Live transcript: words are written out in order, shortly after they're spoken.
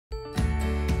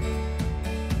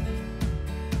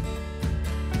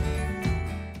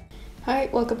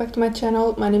Hi, welcome back to my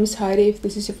channel. My name is Heidi if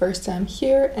this is your first time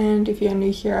here, and if you're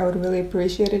new here I would really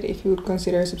appreciate it if you would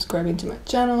consider subscribing to my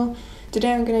channel.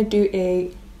 Today I'm gonna do a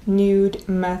nude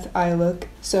matte eye look,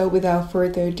 so without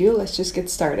further ado let's just get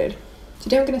started.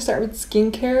 Today I'm gonna start with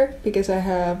skincare because I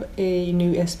have a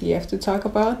new SPF to talk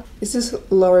about. This is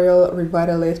L'Oreal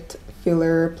Revitalift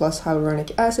Filler plus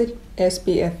Hyaluronic Acid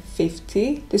SPF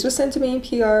 50. This was sent to me in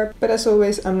PR, but as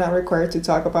always I'm not required to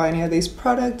talk about any of these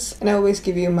products and I always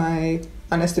give you my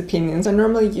honest opinions. I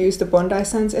normally use the Bondi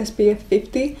Sands SPF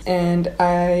 50 and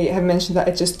I have mentioned that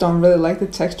I just don't really like the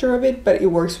texture of it, but it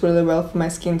works really well for my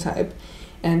skin type.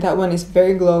 And that one is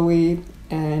very glowy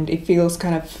and it feels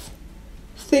kind of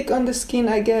thick on the skin,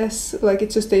 I guess, like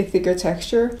it's just a thicker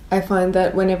texture. I find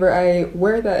that whenever I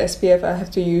wear that SPF I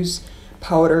have to use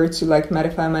powder to like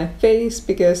mattify my face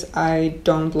because I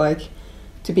don't like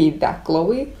to be that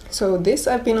glowy. So this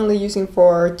I've been only using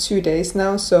for 2 days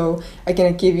now, so I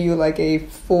cannot give you like a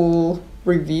full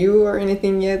review or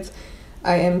anything yet.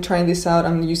 I am trying this out.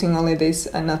 I'm using only this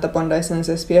and not the Bondi Sands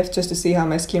SPF just to see how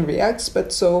my skin reacts,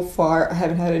 but so far I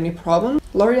haven't had any problem.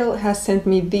 L'Oreal has sent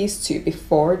me these two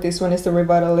before. This one is the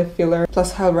Revitalift Filler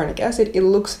plus Hyaluronic Acid. It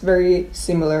looks very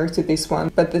similar to this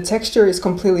one, but the texture is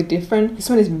completely different. This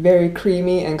one is very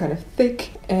creamy and kind of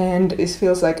thick, and this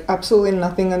feels like absolutely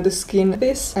nothing on the skin.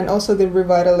 This and also the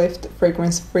Revitalift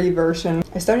fragrance-free version.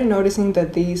 I started noticing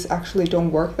that these actually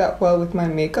don't work that well with my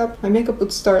makeup. My makeup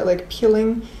would start like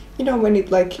peeling. You know, when it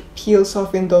like peels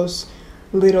off in those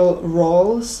little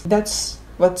rolls. That's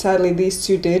what sadly these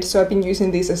two did. So I've been using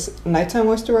these as nighttime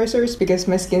moisturizers because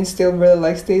my skin still really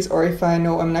likes these, or if I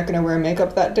know I'm not gonna wear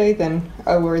makeup that day, then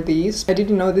I'll wear these. I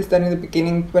didn't notice that in the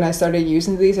beginning when I started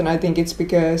using these, and I think it's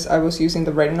because I was using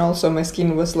the retinol, so my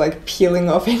skin was like peeling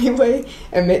off anyway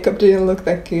and makeup didn't look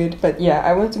that good. But yeah,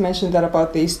 I want to mention that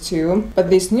about these two. But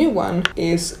this new one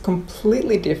is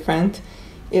completely different.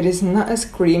 It is not as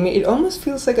creamy. It almost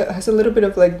feels like it has a little bit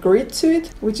of like grit to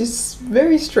it, which is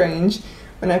very strange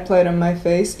when I apply it on my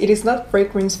face. It is not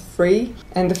fragrance free,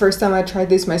 and the first time I tried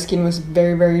this my skin was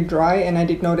very dry, and I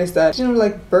did notice that it didn't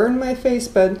like burn my face,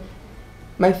 but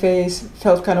my face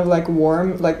felt kind of like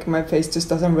warm, like my face just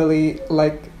doesn't really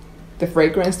like the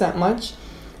fragrance that much.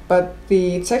 But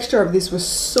the texture of this was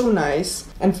so nice,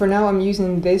 and for now I'm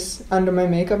using this under my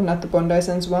makeup, not the Bondi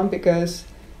Sands one, because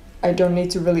I don't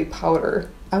need to really powder.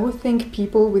 I would think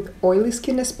people with oily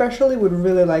skin especially would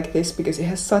really like this because it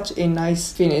has such a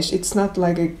nice finish. It's not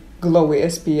like a glowy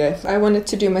SPF. I wanted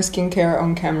to do my skincare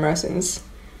on camera since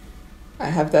I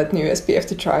have that new SPF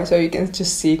to try, so you can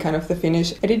just see kind of the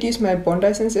finish. I did use my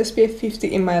Bondi Sands SPF 50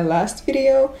 in my last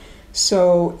video,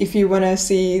 so if you want to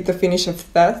see the finish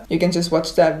of that, you can just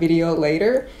watch that video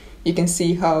later. You can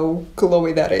see how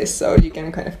glowy that is, so you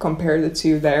can kind of compare the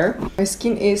two there. My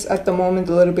skin is at the moment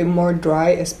a little bit more dry,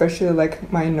 especially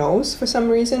like my nose for some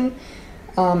reason.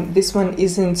 This one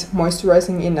isn't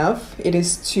moisturizing enough. It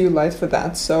is too light for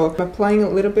that, so I'm applying a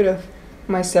little bit of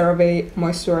my CeraVe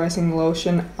moisturizing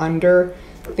lotion under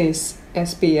this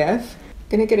SPF.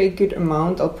 Gonna get a good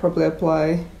amount. I'll probably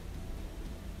apply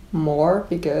more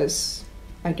because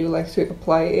I do like to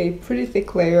apply a pretty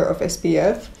thick layer of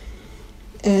SPF.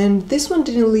 And this one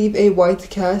didn't leave a white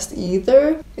cast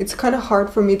either. It's kind of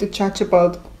hard for me to judge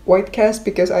about white cast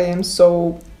because I am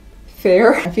so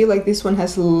fair. I feel like this one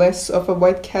has less of a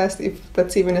white cast, if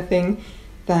that's even a thing,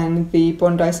 than the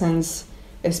Bondi Sands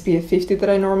SPF 50 that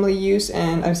I normally use,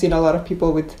 and I've seen a lot of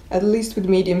people with, at least with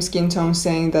medium skin tone,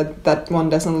 saying that that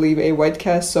one doesn't leave a white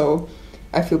cast, so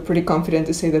I feel pretty confident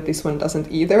to say that this one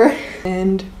doesn't either.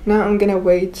 And now I'm gonna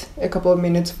wait a couple of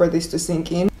minutes for this to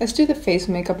sink in. Let's do the face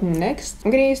makeup next.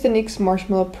 I'm gonna use the NYX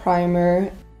Marshmellow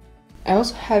Primer. I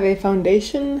also have a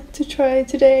foundation to try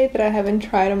today that I haven't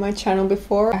tried on my channel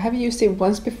before. I have used it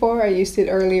once before. I used it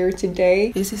earlier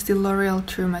today. This is the L'Oreal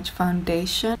True Match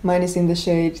Foundation. Mine is in the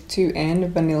shade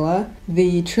 2N Vanilla.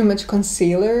 The True Match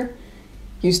Concealer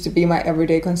used to be my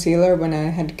everyday concealer when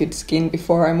I had good skin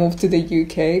before I moved to the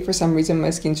UK. For some reason my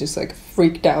skin just like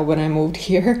freaked out when I moved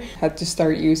here. Had to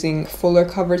start using fuller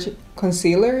coverage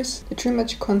concealers. The True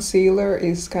Match Concealer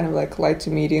is kind of like light to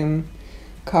medium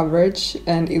coverage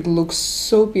and it looks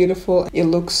so beautiful. It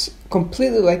looks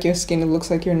completely like your skin. It looks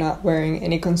like you're not wearing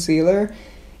any concealer.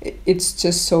 It's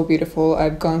just so beautiful.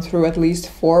 I've gone through at least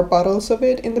 4 bottles of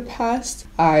it in the past.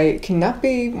 I cannot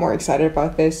be more excited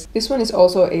about this. This one is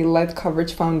also a light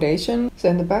coverage foundation. So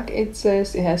in the back it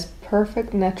says it has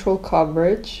perfect natural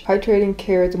coverage, hydrating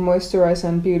care to moisturize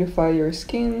and beautify your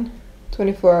skin,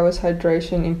 24 hours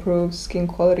hydration, improves skin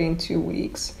quality in 2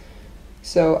 weeks.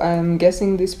 So I'm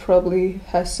guessing this probably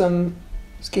has some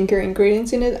skincare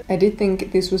ingredients in it. I did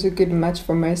think this was a good match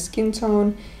for my skin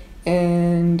tone.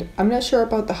 and I'm not sure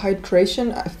about the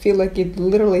hydration. I feel like it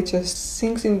literally just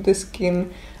sinks into the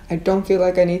skin. I don't feel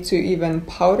like I need to even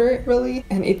powder it really,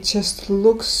 and it just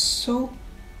looks so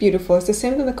beautiful. It's the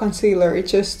same with the concealer. It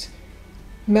just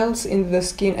melts into the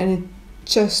skin and it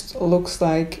just looks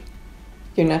like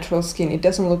your natural skin. It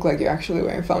doesn't look like you're actually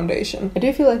wearing foundation. I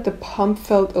do feel like the pump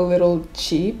felt a little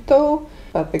cheap though,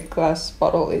 but the glass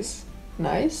bottle is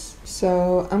nice.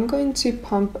 So I'm going to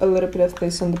pump a little bit of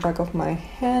this on the back of my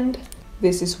hand.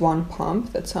 This is one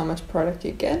pump, that's how much product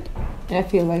you get. And I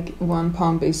feel like one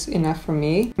pump is enough for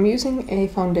me. I'm using a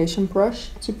foundation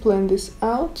brush to blend this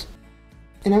out.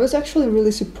 And I was actually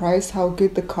really surprised how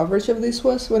good the coverage of this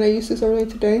was when I used this earlier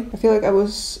today. I feel like I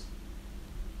was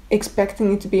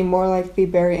expecting it to be more like the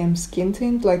Berry M Skin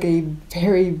Tint, like a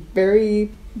very, very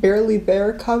barely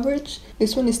there coverage.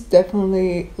 This one is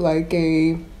definitely like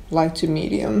a light to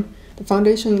medium. The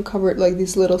foundation covered like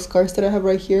these little scars that I have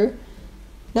right here.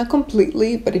 Not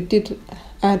completely, but it did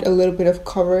add a little bit of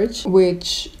coverage,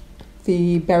 which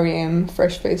the Berry M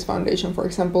Fresh Face foundation, for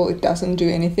example, it doesn't do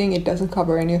anything. It doesn't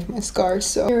cover any of my scars.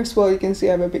 So here as well, you can see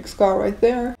I have a big scar right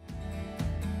there.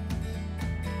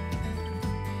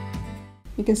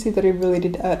 You can see that it really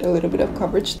did add a little bit of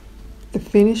coverage. The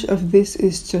finish of this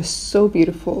is just so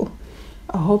beautiful.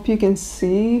 I hope you can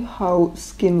see how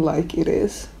skin-like it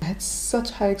is. I had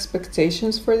such high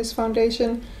expectations for this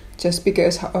foundation just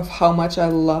because of how much I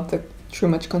love the True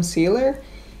Match concealer,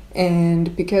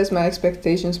 and because my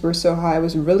expectations were so high, I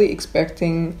was really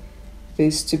expecting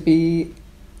this to be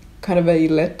kind of a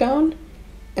letdown,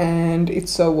 and it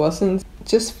so wasn't.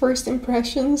 Just first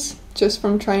impressions, just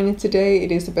from trying it today,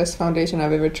 it is the best foundation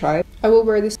I've ever tried. I will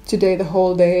wear this today the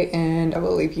whole day and I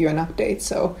will leave you an update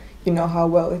so you know how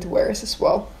well it wears as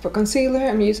well. For concealer,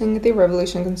 I'm using the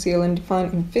Revolution Conceal and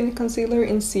Define Infinite Concealer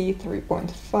in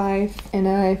C3.5, and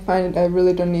I find I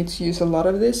really don't need to use a lot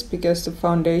of this because the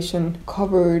foundation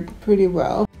covered pretty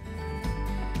well.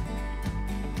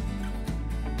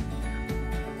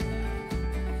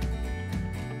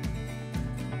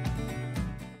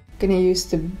 Gonna use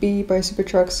the B by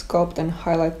Superdrug Sculpt and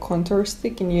Highlight Contour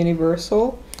Stick in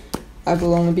Universal. I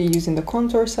will only be using the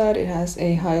contour side. It has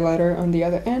a highlighter on the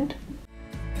other end.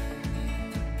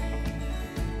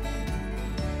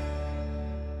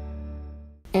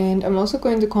 And I'm also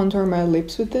going to contour my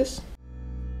lips with this.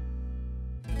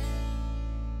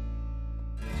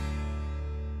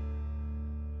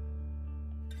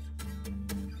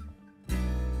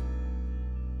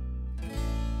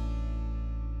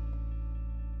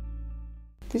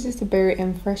 This is the Berry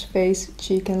M Fresh Face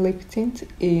Cheek and Lip Tint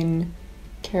in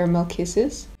Caramel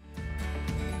Kisses.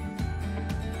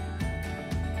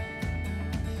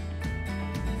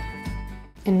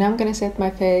 And now I'm gonna set my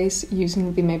face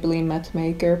using the Maybelline Matte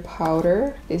Maker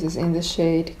powder. This is in the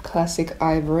shade Classic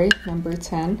Ivory, number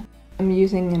 10. I'm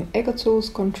using an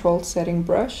EcoTools controlled setting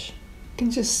brush. You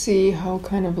can just see how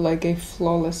kind of like a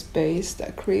flawless base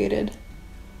that created.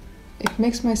 It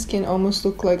makes my skin almost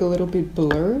look like a little bit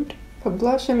blurred. For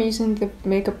blush, I'm using the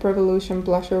Makeup Revolution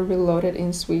Blusher Reloaded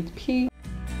in Sweet Pea.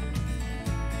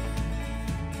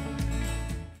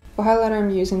 For highlighter,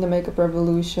 I'm using the Makeup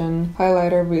Revolution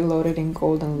Highlighter Reloaded in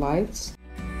Golden Lights.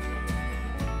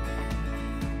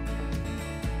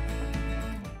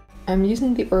 I'm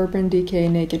using the Urban Decay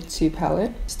Naked 2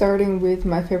 palette. Starting with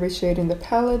my favorite shade in the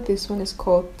palette, this one is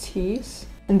called Tease.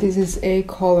 And this is a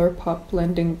ColourPop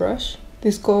blending brush.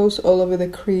 This goes all over the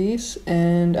crease,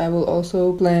 and I will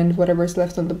also blend whatever's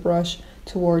left on the brush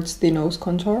towards the nose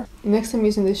contour. Next, I'm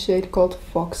using this shade called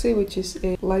Foxy, which is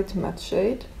a light matte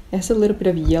shade. It has a little bit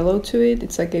of yellow to it.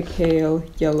 It's like a pale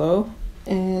yellow.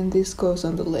 And this goes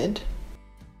on the lid.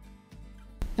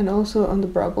 And also on the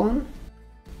brow bone.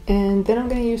 And then I'm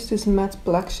gonna use this matte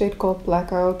black shade called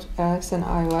Blackout as an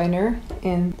eyeliner.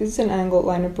 And this is an angled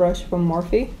liner brush from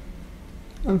Morphe.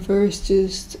 I'm first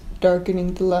just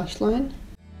darkening the lash line.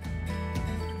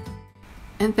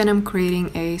 And then I'm creating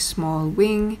a small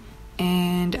wing,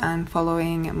 and I'm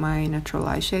following my natural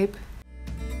eye shape.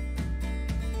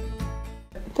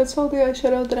 That's all the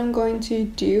eyeshadow that I'm going to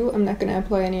do. I'm not going to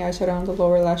apply any eyeshadow on the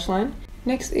lower lash line.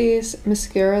 Next is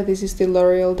mascara. This is the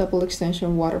L'Oreal Double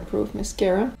Extension Waterproof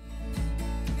Mascara.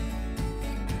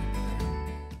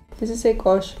 This is a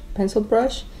gouache pencil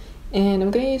brush, and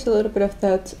I'm going to use a little bit of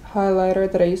that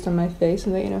highlighter that I used on my face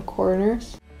in the inner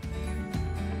corners.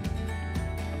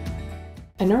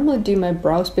 I normally do my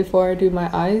brows before I do my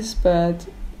eyes, but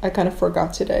I kind of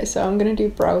forgot today, so I'm gonna do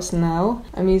brows now.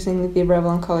 I'm using the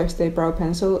Revlon ColorStay Brow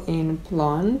Pencil in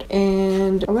Blonde.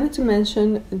 And I wanted to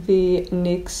mention the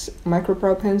NYX Micro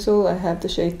Brow Pencil. I have the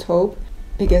shade Taupe,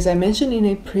 because I mentioned in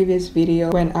a previous video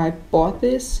when I bought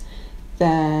this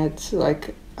that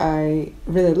like I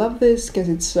really love this because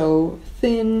it's so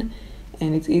thin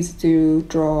and it's easy to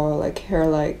draw like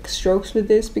hair-like strokes with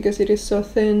this because it is so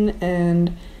thin,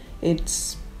 and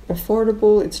it's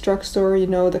affordable, it's drugstore, you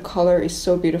know, the color is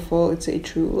so beautiful. It's a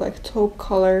true like taupe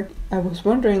color. I was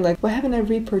wondering like, why haven't I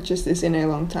repurchased this in a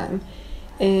long time?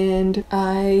 And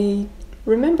I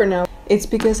remember now, it's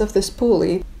because of the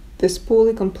spoolie. The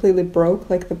spoolie completely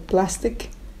broke, like the plastic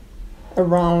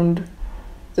around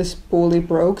the spoolie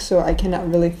broke, so I cannot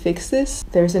really fix this.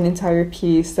 There's an entire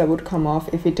piece that would come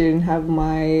off if it didn't have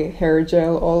my hair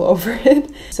gel all over it,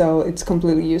 so it's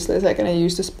completely useless. I cannot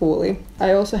use the spoolie.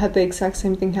 I also had the exact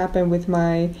same thing happen with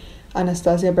my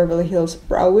Anastasia Beverly Hills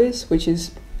Brow Wiz, which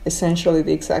is essentially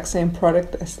the exact same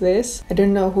product as this. I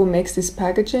don't know who makes this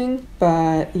packaging,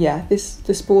 but yeah, the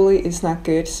spoolie is not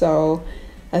good. So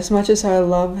as much as I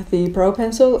love the brow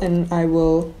pencil and I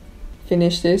will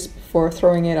finish this before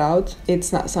throwing it out,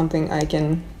 it's not something I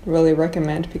can really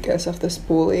recommend because of the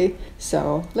spoolie.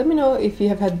 So let me know if you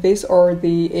have had this or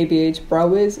the ABH Brow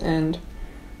Wiz and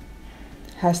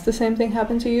has the same thing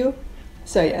happen to you.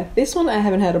 So yeah, this one I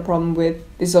haven't had a problem with.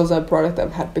 This is also a product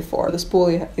I've had before. The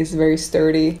spoolie is very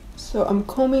sturdy. So I'm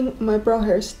combing my brow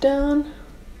hairs down,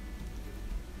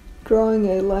 drawing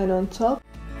a line on top,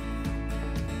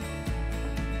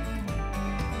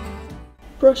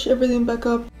 brush everything back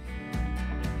up,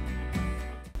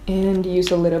 and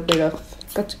use a little bit of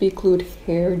Got To Be Glued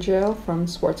hair gel from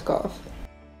Schwarzkopf.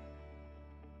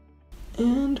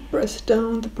 And press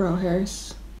down the brow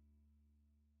hairs.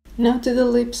 Now to the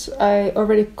lips. I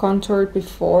already contoured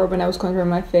before when I was contouring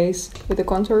my face with a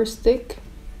contour stick,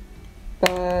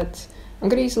 but I'm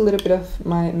gonna use a little bit of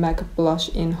my MAC blush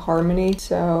in Harmony.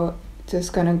 So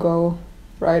just gonna go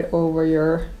right over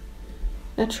your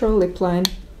natural lip line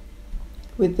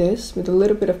with this, with a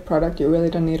little bit of product. You really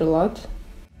don't need a lot.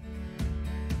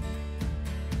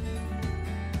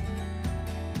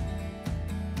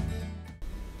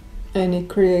 And it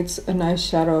creates a nice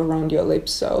shadow around your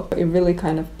lips, so it really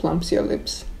kind of plumps your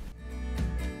lips.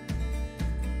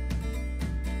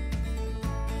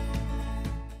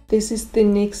 This is the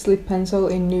NYX lip pencil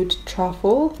in Nude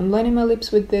Truffle. I'm lining my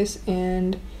lips with this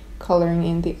and coloring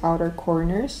in the outer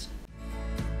corners.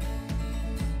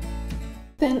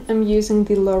 Then I'm using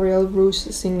the L'Oreal Rouge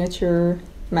Signature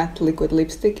matte liquid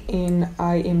lipstick in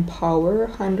I Empower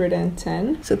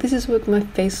 110. So this is what my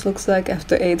face looks like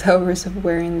after 8 hours of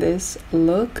wearing this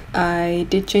look. I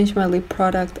did change my lip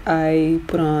product. I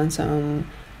put on some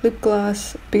lip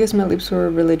gloss because my lips were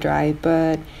really dry,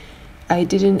 but I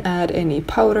didn't add any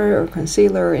powder or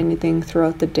concealer or anything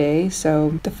throughout the day.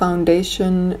 So the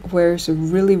foundation wears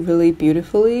really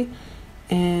beautifully.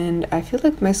 And I feel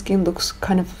like my skin looks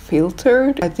kind of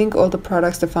filtered. I think all the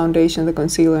products, the foundation, the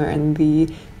concealer, and the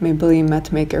Maybelline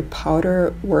Matte Maker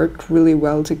powder worked really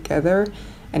well together,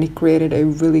 and it created a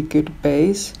really good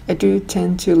base. I do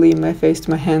tend to leave my face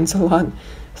to my hands a lot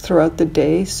throughout the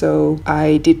day, so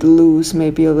I did lose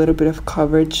maybe a little bit of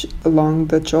coverage along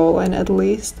the jawline at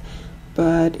least.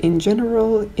 But in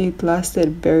general, it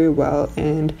lasted very well,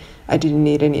 and I didn't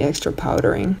need any extra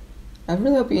powdering. I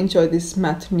really hope you enjoyed this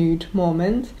matte nude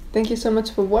moment. Thank you so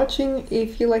much for watching.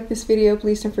 If you like this video,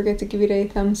 please don't forget to give it a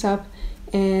thumbs up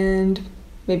and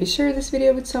maybe share this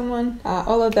video with someone.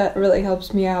 All of that really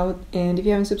helps me out, and if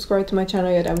you haven't subscribed to my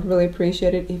channel yet, I would really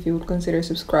appreciate it if you would consider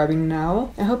subscribing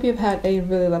now. I hope you've had a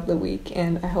really lovely week,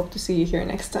 and I hope to see you here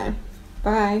next time.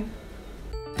 Bye!